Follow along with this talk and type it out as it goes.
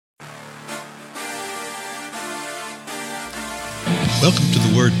Welcome to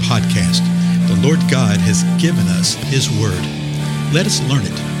the Word Podcast. The Lord God has given us His Word. Let us learn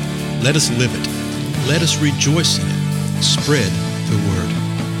it. Let us live it. Let us rejoice in it. Spread the Word.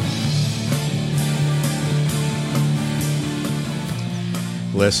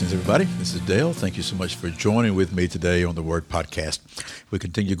 Blessings, everybody. This is Dale. Thank you so much for joining with me today on the Word Podcast. We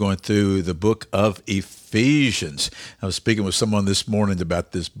continue going through the book of Ephesians. I was speaking with someone this morning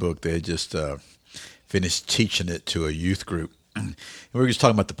about this book. They had just finished teaching it to a youth group. And we were just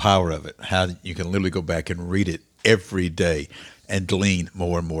talking about the power of it, how you can literally go back and read it every day and glean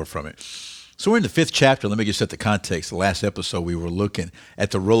more and more from it. So we're in the 5th chapter. Let me just set the context. The last episode, we were looking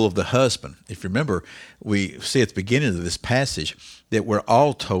at the role of the husband. If you remember, we see at the beginning of this passage that we're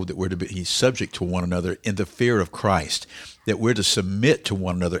all told that we're to be subject to one another in the fear of Christ, that we're to submit to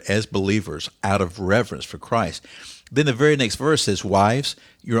one another as believers out of reverence for Christ. Then the very next verse says, wives,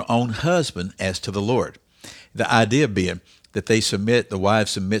 your own husband as to the Lord. The idea being that the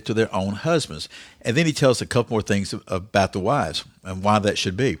wives submit to their own husbands. And then he tells a couple more things about the wives and why that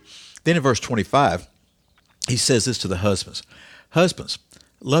should be. Then in verse 25, he says this to the husbands. Husbands,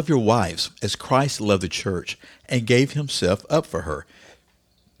 love your wives as Christ loved the church and gave himself up for her,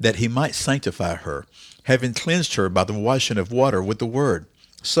 that he might sanctify her, having cleansed her by the washing of water with the word,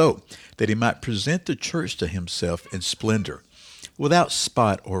 so that he might present the church to himself in splendor, without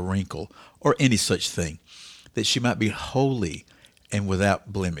spot or wrinkle or any such thing, that she might be holy and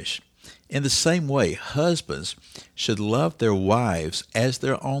without blemish. In the same way, husbands should love their wives as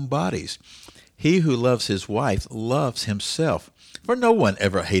their own bodies. He who loves his wife loves himself. For no one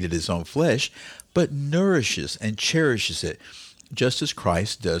ever hated his own flesh, but nourishes and cherishes it, just as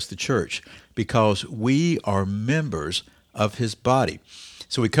Christ does the church, because we are members of his body.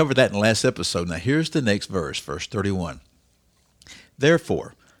 So we covered that in the last episode. Now here's the next verse, verse 31.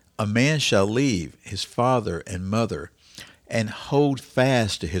 Therefore, a man shall leave his father and mother and hold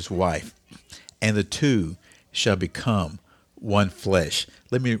fast to his wife, and the two shall become one flesh.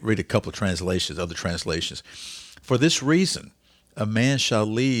 Let me read a couple of translations, other translations. For this reason, a man shall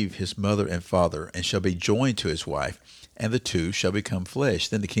leave his mother and father and shall be joined to his wife, and the two shall become flesh.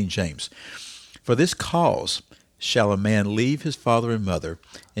 Then the King James. For this cause shall a man leave his father and mother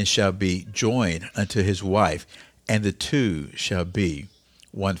and shall be joined unto his wife, and the two shall be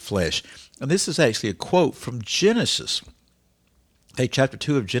one flesh. And this is actually a quote from Genesis. Chapter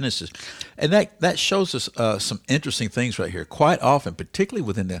 2 of Genesis. And that shows us some interesting things right here. Quite often, particularly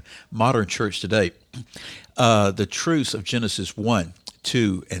within the modern church today, the truths of Genesis 1,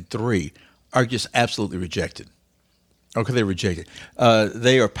 2, and 3 are just absolutely rejected. Okay, they're rejected.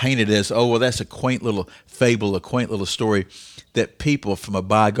 They are painted as, oh, well, that's a quaint little fable, a quaint little story that people from a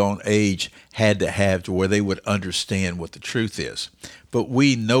bygone age had to have to where they would understand what the truth is. But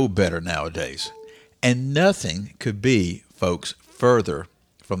we know better nowadays. And nothing could be, folks, further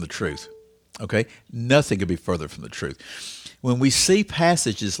from the truth. Okay? Nothing could be further from the truth. When we see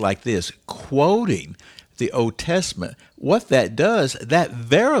passages like this quoting the Old Testament, what that does, that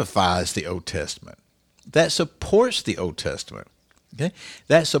verifies the Old Testament. That supports the Old Testament. Okay?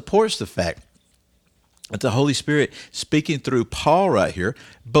 That supports the fact that the Holy Spirit, speaking through Paul right here,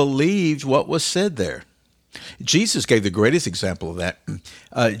 believed what was said there. Jesus gave the greatest example of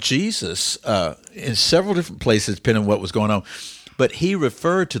that. Jesus, in several different places, depending on what was going on, but he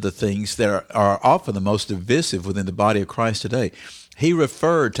referred to the things that are often the most divisive within the body of Christ today. He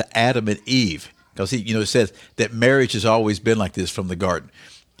referred to Adam and Eve, because it says that marriage has always been like this from the garden.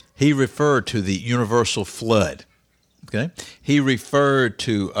 He referred to the universal flood. Okay, he referred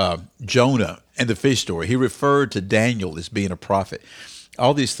to Jonah and the fish story. He referred to Daniel as being a prophet.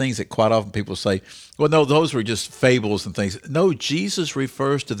 All these things that quite often people say, well, no, those were just fables and things. No, Jesus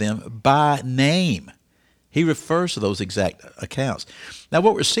refers to them by name. He refers to those exact accounts. Now,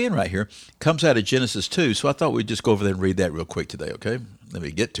 what we're seeing right here comes out of Genesis 2, so I thought we'd just go over there and read that real quick today, okay? Let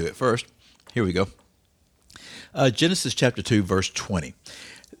me get to it first. Here we go. Genesis chapter 2, verse 20.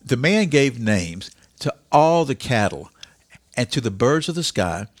 The man gave names to all the cattle and to the birds of the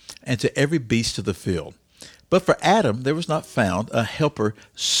sky and to every beast of the field. But for Adam, there was not found a helper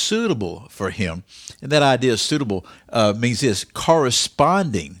suitable for him. And that idea of suitable means this,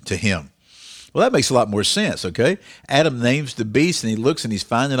 corresponding to him. Well, that makes a lot more sense, okay? Adam names the beast and he looks and he's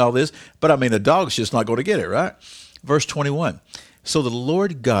finding all this. But a dog's just not going to get it, right? Verse 21. So the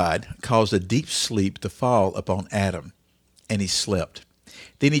Lord God caused a deep sleep to fall upon Adam, and he slept.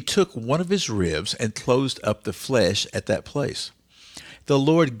 Then he took one of his ribs and closed up the flesh at that place. The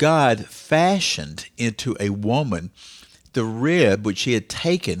Lord God fashioned into a woman the rib which he had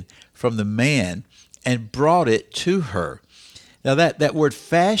taken from the man and brought it to her. Now that word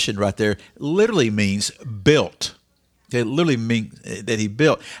fashioned right there literally means built. It literally means that he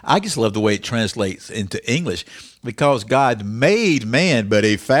built. I just love the way it translates into English, because God made man, but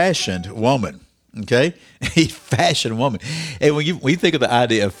he fashioned woman. Okay, he fashioned woman, and when you think of the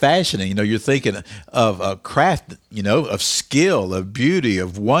idea of fashioning, you're thinking of craft, of skill, of beauty,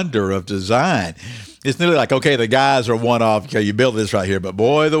 of wonder, of design. It's nearly like, okay, the guys are one off. Okay, you build this right here, but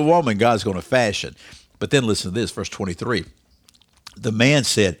boy, the woman, God's going to fashion. But then listen to this, verse 23. The man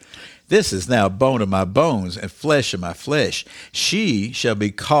said, "This is now bone of my bones and flesh of my flesh. She shall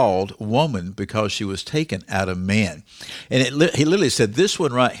be called woman, because she was taken out of man." And he literally said, this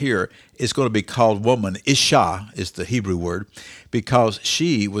one right here is going to be called woman. Isha is the Hebrew word, because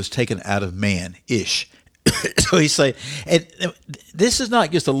she was taken out of man. Ish. So he's saying, and this is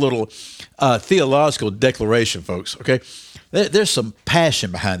not just a little theological declaration, folks, okay? There's some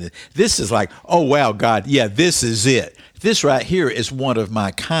passion behind it. This is like, oh, wow, God, yeah, this is it. This right here is one of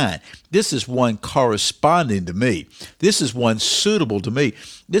my kind. This is one corresponding to me. This is one suitable to me.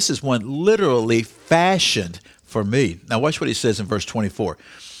 This is one literally fashioned for me. Now watch what he says in verse 24.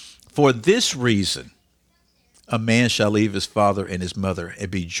 For this reason, a man shall leave his father and his mother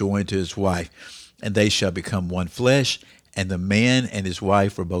and be joined to his wife, and they shall become one flesh. And the man and his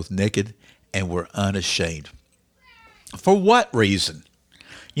wife were both naked and were unashamed. For what reason?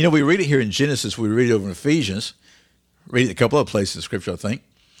 We read it here in Genesis. We read it over in Ephesians. Read it a couple of places in Scripture, I think.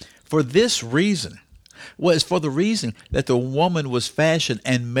 For this reason. Well, it's for the reason that the woman was fashioned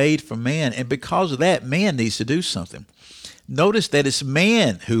and made for man. And because of that, man needs to do something. Notice that it's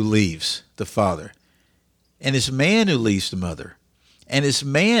man who leaves the father. And it's man who leaves the mother. And it's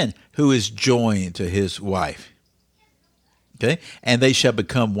man who is joined to his wife. Okay? And they shall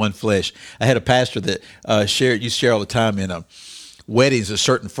become one flesh. I had a pastor that used to share all the time in weddings a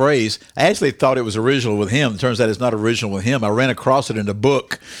certain phrase. I actually thought it was original with him. It turns out it's not original with him. I ran across it in a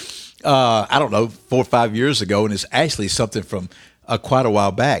book, 4 or 5 years ago, and it's actually something from quite a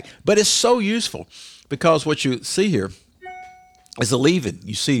while back. But it's so useful, because what you see here is a leaving.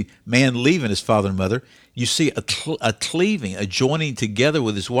 You see man leaving his father and mother. You see a cleaving, a joining together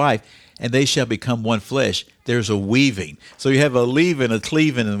with his wife, and they shall become one flesh. There's a weaving. So you have a leaving, a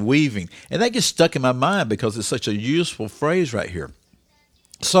cleaving, and weaving. And that gets stuck in my mind because it's such a useful phrase right here.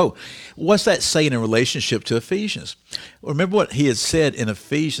 So what's that saying in relationship to Ephesians? Remember what he had said in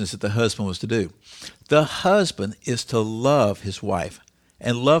Ephesians that the husband was to do. The husband is to love his wife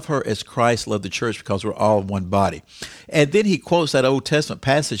and love her as Christ loved the church, because we're all one body. And then he quotes that Old Testament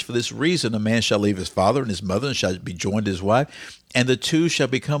passage, for this reason a man shall leave his father and his mother and shall be joined to his wife, and the two shall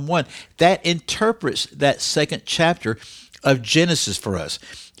become one. That interprets that second chapter of Genesis for us.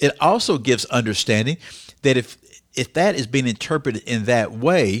 It also gives understanding that if that is being interpreted in that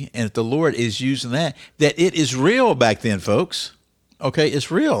way, and if the Lord is using that it is real back then, folks. Okay,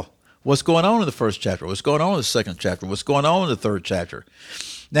 it's real. What's going on in the first chapter? What's going on in the second chapter? What's going on in the third chapter?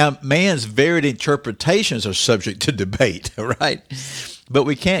 Now, man's varied interpretations are subject to debate, right? But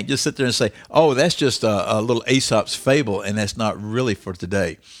we can't just sit there and say, oh, that's just a little Aesop's fable, and that's not really for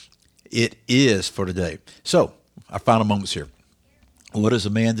today. It is for today. So, our final moments here. What is a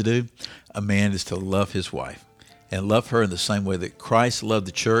man to do? A man is to love his wife and love her in the same way that Christ loved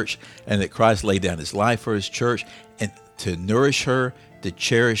the church, and that Christ laid down his life for his church, and to nourish her, to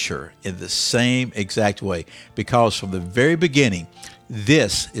cherish her in the same exact way, because from the very beginning,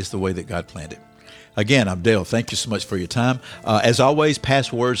 this is the way that God planned it. Again, I'm Dale. Thank you so much for your time. As always,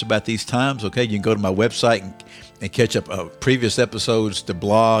 past words about these times, okay? You can go to my website and catch up previous episodes, the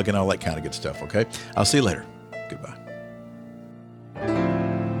blog, and all that kind of good stuff, okay? I'll see you later. Goodbye.